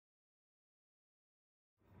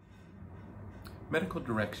Medical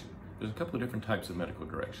direction. There's a couple of different types of medical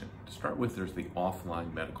direction. To start with, there's the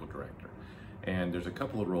offline medical director. And there's a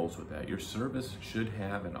couple of roles with that. Your service should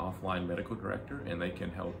have an offline medical director, and they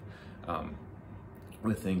can help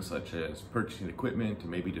with things such as purchasing equipment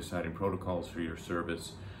and maybe deciding protocols for your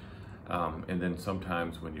service. And then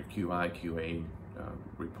sometimes when your QI, QA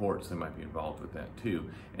reports, they might be involved with that too.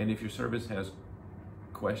 And if your service has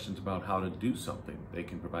questions about how to do something, they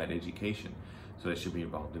can provide education. So they should be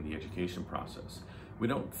involved in the education process. We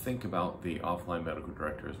don't think about the offline medical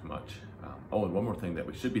director as much. And one more thing that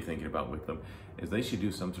we should be thinking about with them is they should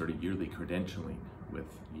do some sort of yearly credentialing with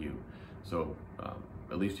you. So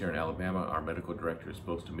at least here in Alabama, our medical director is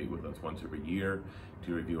supposed to meet with us once every year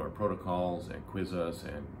to review our protocols and quiz us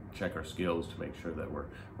and check our skills to make sure that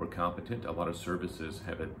we're competent. A lot of services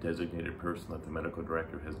have a designated person that the medical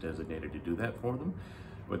director has designated to do that for them,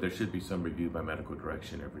 but there should be some review by medical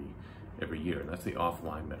direction every year, and that's the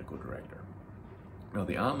offline medical director. Now,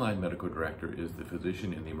 the online medical director is the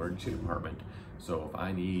physician in the emergency department. So if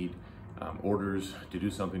I need orders to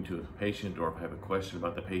do something to a patient, or if I have a question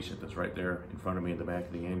about the patient that's right there in front of me in the back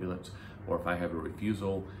of the ambulance, or if I have a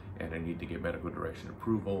refusal and I need to get medical direction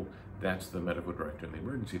approval, that's the medical director in the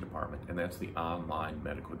emergency department, and that's the online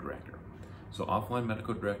medical director. So offline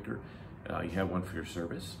medical director, you have one for your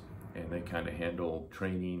service, and they kind of handle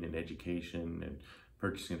training and education and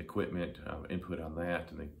purchasing equipment, input on that,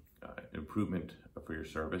 and the improvement for your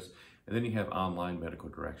service. And then you have online medical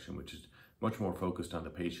direction, which is much more focused on the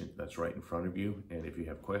patient that's right in front of you. And if you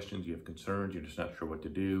have questions, you have concerns, you're just not sure what to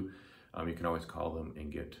do, you can always call them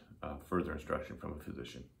and get further instruction from a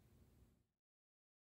physician.